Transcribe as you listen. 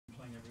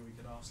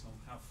Arsenal.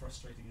 How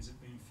frustrating has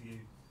it been for you,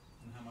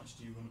 and how much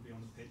do you want to be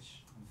on the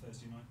pitch on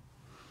Thursday night?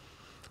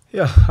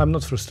 Yeah, I'm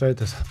not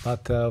frustrated,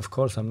 but of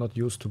course I'm not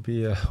used to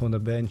be on the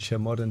bench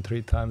more than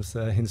 3 times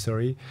in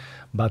Serie.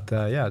 But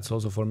yeah, it's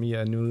also for me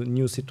a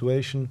new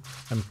situation.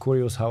 I'm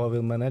curious how I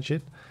will manage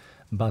it.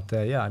 But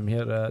yeah, I'm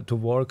here to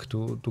work,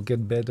 to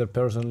get better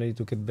personally,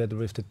 to get better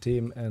with the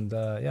team, and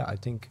yeah, I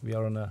think we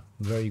are on a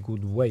very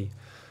good way.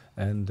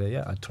 And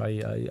yeah, I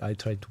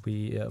try to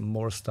be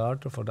more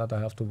starter. For that, I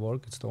have to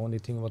work. It's the only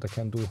thing what I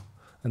can do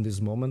in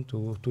this moment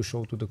to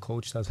show to the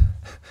coach that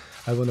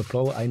I want to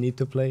play, I need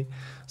to play.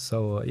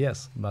 So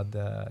yes, but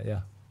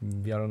yeah,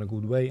 we are on a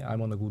good way.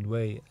 I'm on a good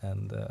way,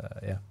 and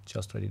yeah,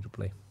 just ready to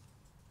play.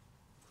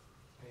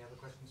 Any other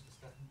questions for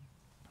Stephan?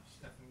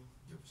 Stephan,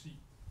 you obviously,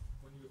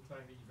 when you were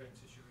playing at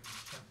Juventus, you were in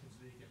the Champions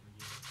League every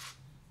year.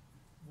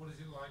 What is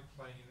it like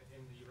playing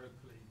in the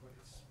Europa League when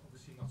it's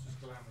obviously not as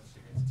glamorous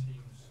against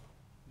teams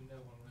who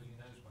no one really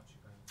knows much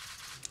about?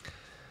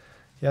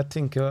 Yeah, I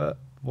think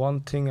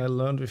one thing I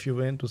learned with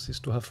Juventus is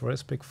to have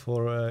respect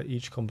for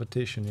each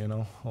competition. You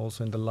know,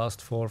 also in the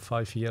last 4 or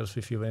 5 years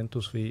with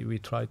Juventus, we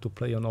try to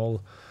play on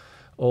all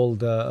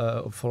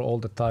the for all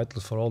the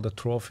titles, for all the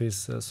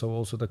trophies. So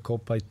also the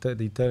Coppa,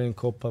 the Italian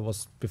Coppa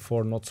was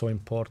before not so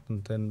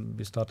important, and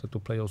we started to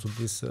play also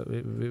this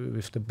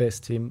with the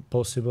best team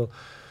possible.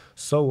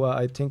 So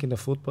I think in the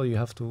football you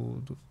have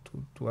to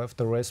have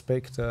the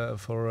respect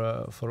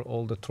for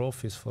all the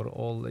trophies, for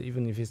all,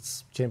 even if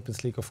it's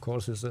Champions League, of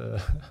course, is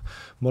a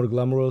more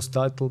glamorous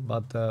title,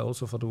 but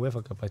also for the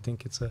UEFA Cup. I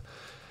think it's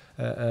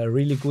a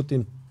really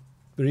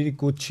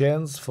good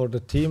chance for the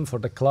team, for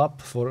the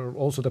club, for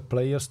also the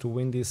players to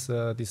win this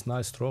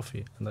nice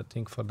trophy. And I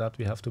think for that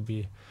we have to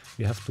be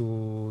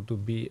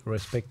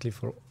respectful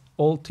for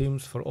all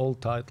teams, for all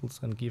titles,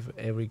 and give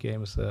every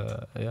game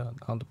yeah,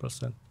 100%.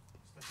 Stephan,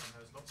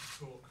 there was lots of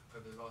talk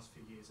over the last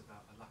few years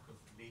about a lack of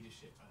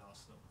leadership at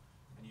Arsenal,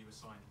 and you were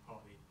signed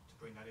partly to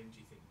bring that in. Do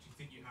you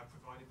think you have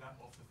provided that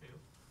off the field?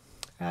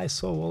 I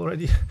saw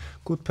already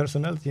good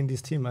personality in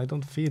this team. I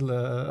don't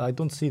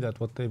see that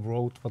what they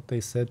wrote, what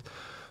they said.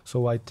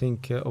 So I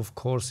think, of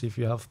course, if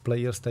you have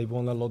players they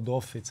want a lot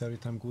of, it's every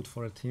time good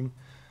for a team.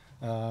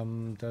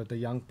 The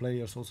young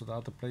players, also the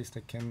other players,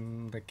 they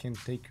can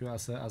take you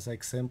as an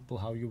example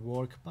how you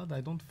work. But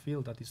I don't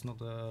feel that it's not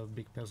a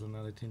big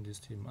personality in this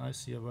team. I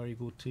see a very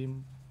good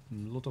team, a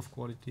lot of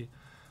quality,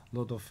 a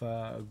lot of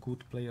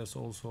good players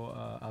also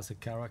as a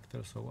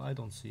character. So I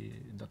don't see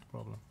that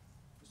problem.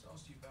 Just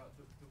asked you about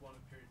the one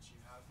appearance you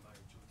have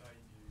made, your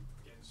debut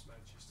against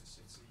Manchester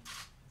City.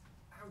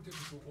 How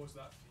difficult was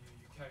that for you?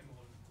 You came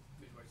on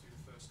midway through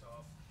the first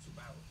half, it's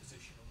about a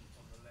position on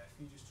the left.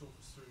 Can you just talk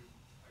us through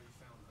how you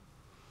found that?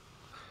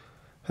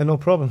 No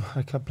problem.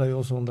 I can play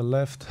also on the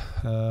left.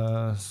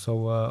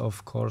 So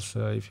of course,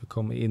 if you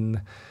come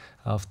in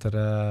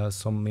after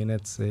some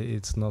minutes,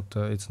 it's not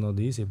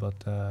easy.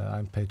 But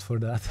I'm paid for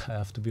that. I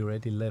have to be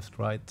ready, left,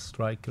 right,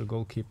 striker,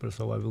 goalkeeper.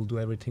 So I will do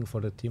everything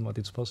for the team what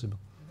it's possible.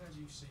 And how do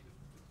you see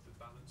the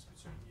balance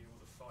between you, or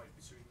the fight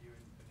between you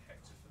and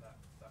Hector for that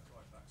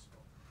right back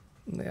spot?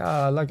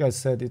 Yeah, like I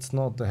said, it's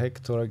not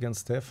Hector against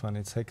Stephan.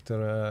 It's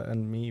Hector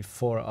and me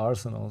for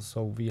Arsenal.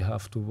 So we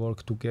have to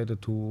work together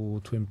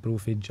to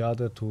improve each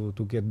other, to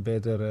get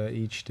better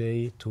each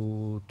day,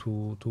 to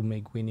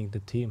make winning the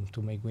team,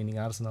 to make winning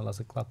Arsenal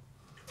as a club.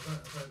 I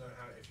don't know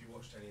if you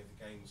watched any of the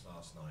games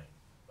last night,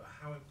 but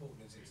how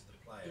important is it to the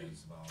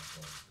players of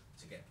Arsenal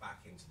to get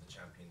back into the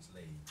Champions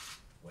League,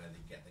 where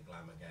they get the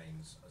glamour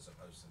games, as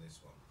opposed to this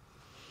one?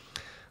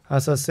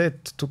 As I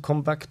said, to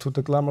come back to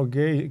the glamour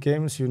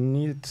games, you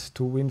need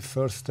to win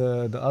first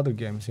the other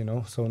games, you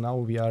know. So now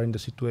we are in the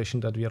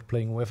situation that we are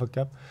playing UEFA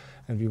Cup,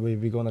 and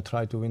we're going to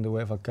try to win the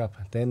UEFA Cup.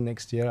 Then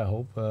next year, I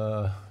hope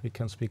we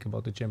can speak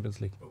about the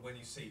Champions League. But when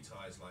you see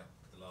ties like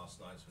the last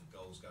nights with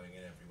goals going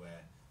in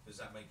everywhere, does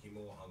that make you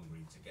more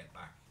hungry to get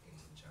back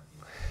into the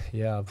Champions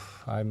League? Yeah,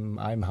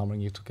 I'm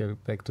hungry to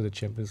get back to the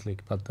Champions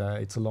League, but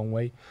it's a long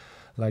way.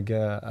 Like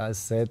I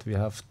said, we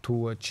have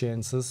 2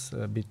 chances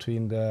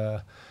between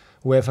the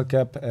UEFA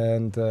Cup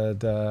and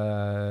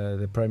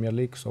the Premier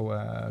League, so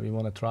we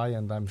want to try,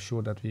 and I'm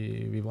sure that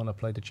we want to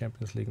play the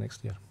Champions League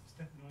next year.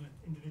 Stephan, on an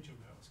individual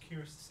note, I was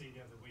curious to see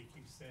the other week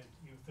you said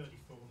you were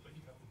 34, but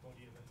you have the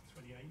body of a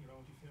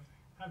 28-year-old. You feel?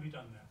 How have you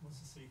done that? What's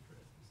the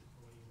secret? Is it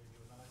the way you live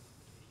your life?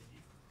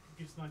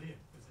 Give us an idea.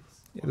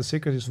 Yeah, the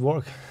secret is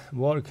work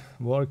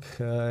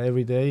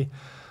every day.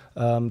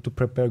 To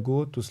prepare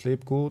good, to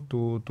sleep good,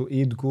 to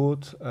eat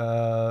good,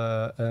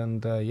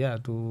 and yeah,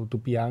 to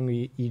be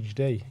hungry each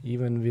day.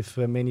 Even with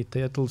many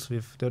titles,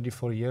 with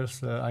 34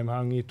 years, I'm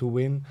hungry to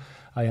win.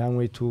 I'm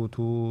hungry to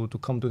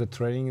come to the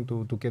training,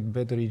 to get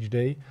better each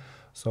day.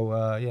 So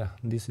yeah,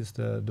 this is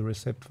the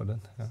recipe for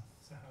that. Yeah.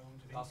 So how long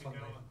do you think you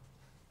can go on?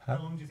 Huh?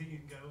 How long do you think you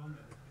can go on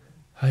then?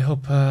 I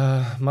hope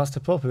Master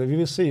Pop. We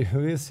will see.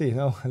 We will see.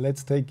 No,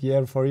 let's take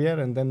year for year,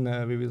 and then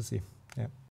we will see. Yeah.